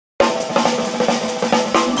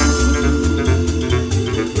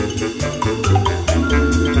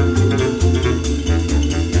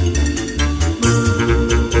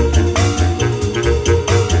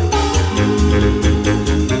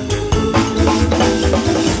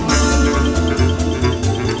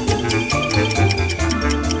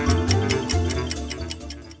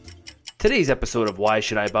Today's episode of Why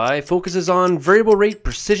Should I Buy focuses on variable rate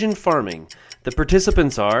precision farming. The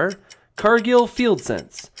participants are Cargill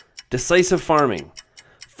FieldSense, Decisive Farming,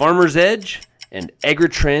 Farmer's Edge, and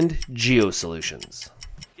agri-trend Geosolutions.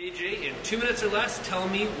 AJ, in 2 minutes or less, tell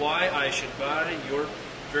me why I should buy your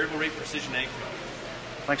variable rate precision ag product.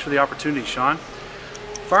 Thanks for the opportunity, Sean.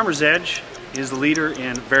 Farmer's Edge is the leader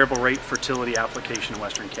in variable rate fertility application in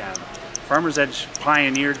Western Canada. Farmer's Edge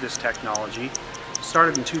pioneered this technology,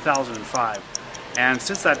 started in 2005, and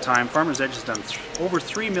since that time Farmer's Edge has done over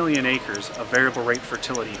 3 million acres of variable rate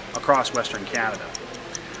fertility across Western Canada.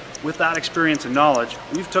 With that experience and knowledge,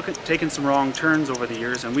 we've taken some wrong turns over the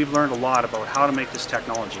years, and we've learned a lot about how to make this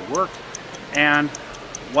technology work and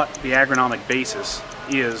what the agronomic basis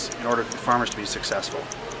is in order for farmers to be successful.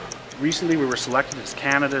 Recently we were selected as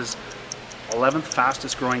Canada's 11th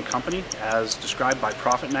fastest growing company as described by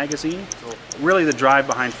Profit magazine. So really the drive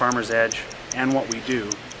behind Farmer's Edge and what we do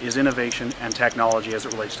is innovation and technology as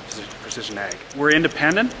it relates to precision ag. We're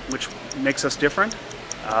independent, which makes us different.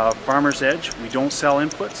 Farmer's Edge, we don't sell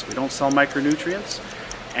inputs, we don't sell micronutrients,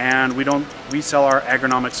 and we sell our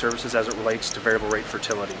agronomic services as it relates to variable rate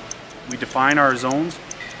fertility. We define our zones,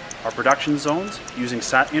 our production zones, using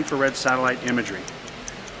infrared satellite imagery.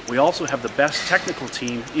 We also have the best technical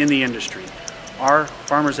team in the industry. Our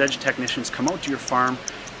Farmer's Edge technicians come out to your farm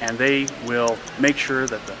and they will make sure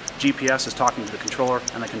that the GPS is talking to the controller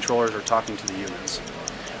and the controllers are talking to the humans.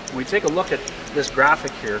 When we take a look at this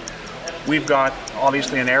graphic here, we've got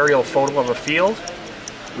obviously an aerial photo of a field.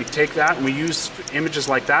 We take that and we use images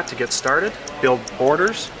like that to get started, build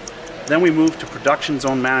borders. Then we move to production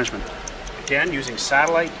zone management. Again, using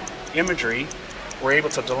satellite imagery, we're able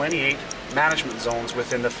to delineate management zones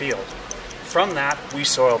within the field. From that, we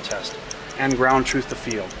soil test and ground truth the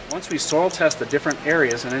field. Once we soil test the different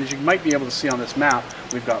areas, and as you might be able to see on this map,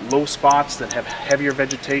 we've got low spots that have heavier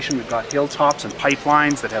vegetation, we've got hilltops and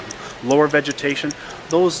pipelines that have lower vegetation.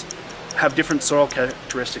 Those have different soil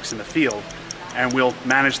characteristics in the field, and we'll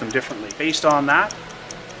manage them differently. Based on that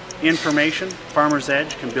information, Farmer's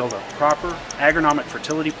Edge can build a proper agronomic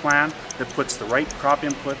fertility plan that puts the right crop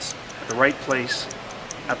inputs at the right place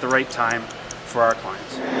at the right time for our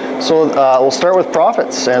clients. So we'll start with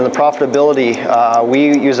profits and the profitability.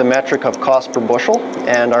 We use a metric of cost per bushel,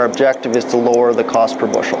 and our objective is to lower the cost per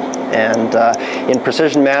bushel. And in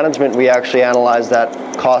precision management, we actually analyze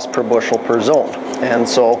that cost per bushel per zone. And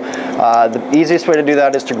so the easiest way to do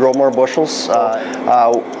that is to grow more bushels.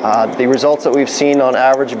 The results that we've seen on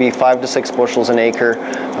average would be 5 to 6 bushels an acre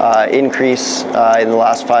increase in the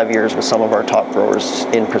last 5 years with some of our top growers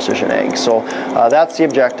in precision ag. So that's the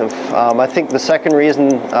objective. I think the second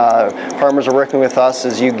reason farmers are working with us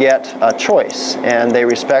is you get a choice, and they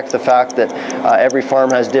respect the fact that every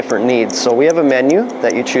farm has different needs. So we have a menu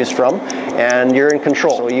that you choose from, and you're in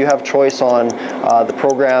control. So you have choice on the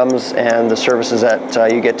programs and the services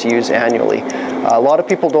that you get to use annually. A lot of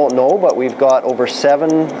people don't know, but we've got over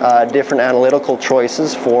 7 different analytical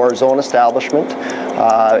choices for zone establishment,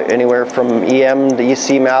 anywhere from EM to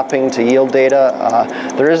EC mapping to yield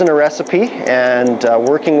data. There isn't a recipe, and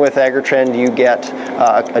working with agri-trend, you get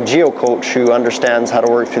a geo coach who understands how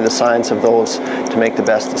to work through the science of those to make the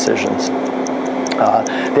best decisions.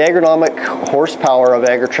 The agronomic horsepower of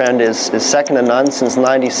agri-trend is second to none. Since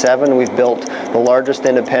 '97, we've built the largest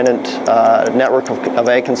independent network of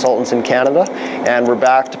ag consultants in Canada, and we're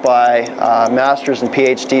backed by masters and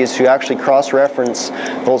PhDs who actually cross-reference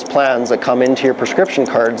those plans that come into your prescription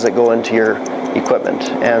cards that go into your equipment.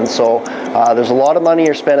 And so there's a lot of money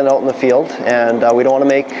you're spending out in the field, and we don't want to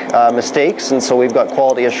make mistakes, and so we've got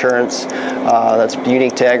quality assurance that's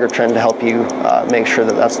unique to agri-trend to help you make sure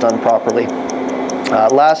that that's done properly.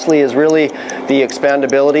 Lastly is really the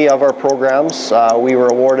expandability of our programs. We were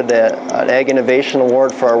awarded an Ag Innovation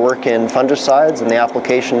Award for our work in fungicides and the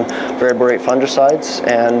application of variable rate fungicides,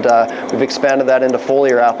 and we've expanded that into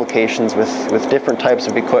foliar applications with different types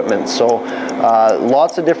of equipment. So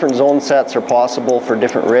lots of different zone sets are possible for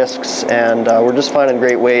different risks, and we're just finding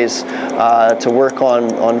great ways to work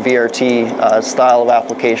on VRT style of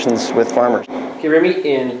applications with farmers. Okay, Remy,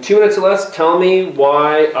 in 2 minutes or less, tell me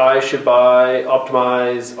why I should buy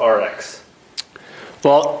Optimize RX.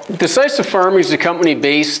 Well, Decisive Farming is a company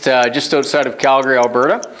based just outside of Calgary,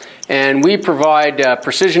 Alberta, and we provide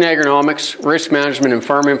precision agronomics, risk management, and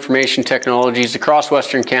farm information technologies across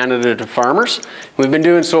Western Canada to farmers. We've been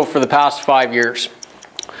doing so for the past 5 years.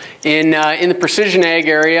 In the precision ag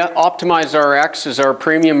area, Optimize RX is our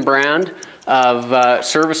premium brand of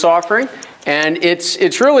service offering. And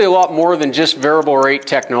it's really a lot more than just variable rate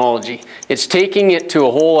technology. It's taking it to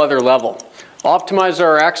a whole other level.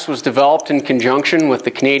 OptimizeRx was developed in conjunction with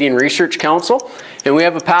the Canadian Research Council, and we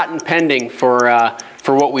have a patent pending for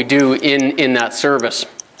what we do in that service.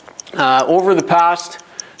 Over the past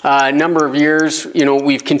number of years,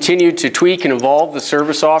 we've continued to tweak and evolve the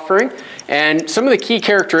service offering, and some of the key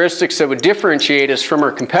characteristics that would differentiate us from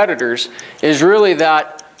our competitors is really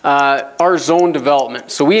that our zone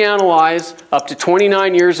development. So we analyze up to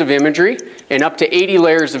 29 years of imagery and up to 80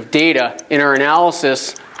 layers of data in our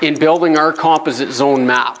analysis in building our composite zone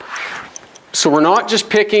map. So we're not just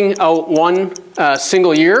picking out one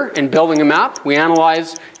single year and building a map. We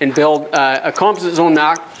analyze and build a composite zone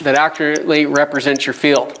map that accurately represents your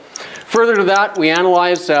field. Further to that, we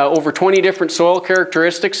analyze over 20 different soil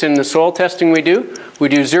characteristics in the soil testing we do. We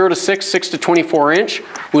do 0 to 6, 6 to 24 inch.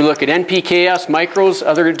 We look at NPKs, micros,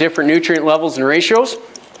 other different nutrient levels and ratios.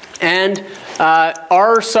 And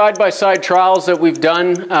our side-by-side trials that we've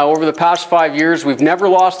done over the past 5 years, we've never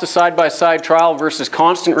lost a side-by-side trial versus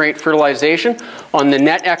constant rate fertilization on the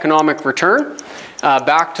net economic return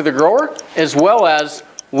back to the grower, as well as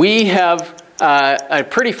we have a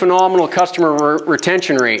pretty phenomenal customer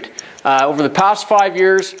retention rate. Over the past 5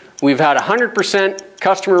 years, we've had 100%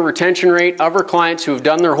 customer retention rate of our clients who have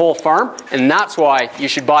done their whole farm, and that's why you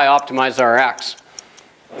should buy OptimizeRx.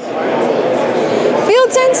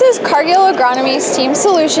 FieldSense is Cargill Agronomy's team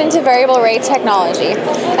solution to variable rate technology.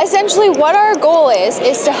 Essentially, what our goal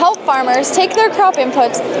is to help farmers take their crop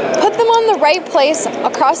inputs, put them on the right place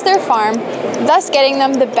across their farm, thus getting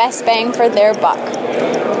them the best bang for their buck.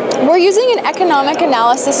 We're using an economic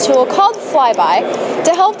analysis tool called Flyby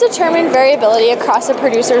to help determine variability across a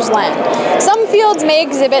producer's land. Some fields may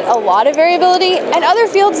exhibit a lot of variability and other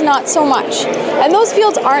fields not so much. And those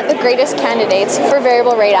fields aren't the greatest candidates for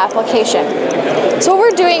variable rate application. So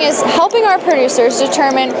what we're doing is helping our producers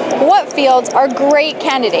determine what fields are great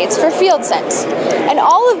candidates for FieldSense. And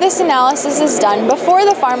all of this analysis is done before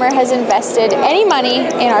the farmer has invested any money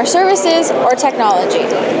in our services or technology.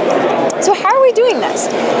 So how are we doing this?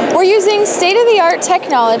 We're using state-of-the-art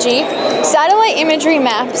technology, satellite imagery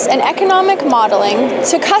maps, and economic modeling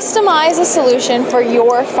to customize a solution for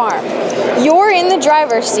your farm. You're in the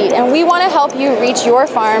driver's seat, and we want to help you reach your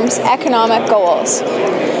farm's economic goals.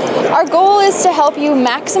 Our goal is to help you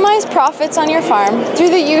maximize profits on your farm through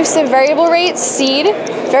the use of variable rate seed,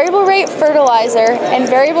 variable rate fertilizer, and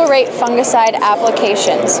variable rate fungicide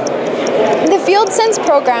applications. The FieldSense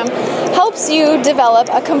program helps you develop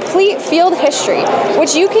a complete field history,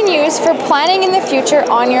 which you can use for planning in the future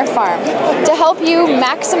on your farm to help you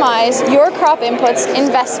maximize your crop inputs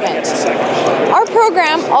investment. Our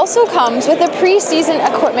program also comes with a pre-season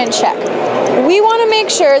equipment check. We want to make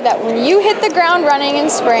sure that when you hit the ground running in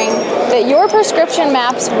spring, that your prescription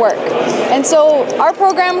maps work. And so our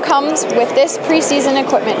program comes with this pre-season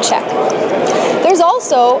equipment check. There's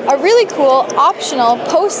also a really cool optional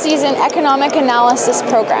post-season economic analysis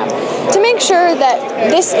program to make sure that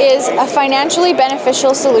this is a financially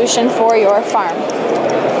beneficial solution for your farm.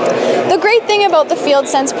 The great thing about the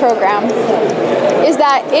FieldSense program is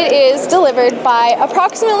that it is delivered by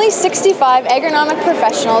approximately 65 agronomic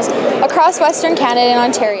professionals across Western Canada and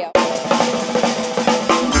Ontario.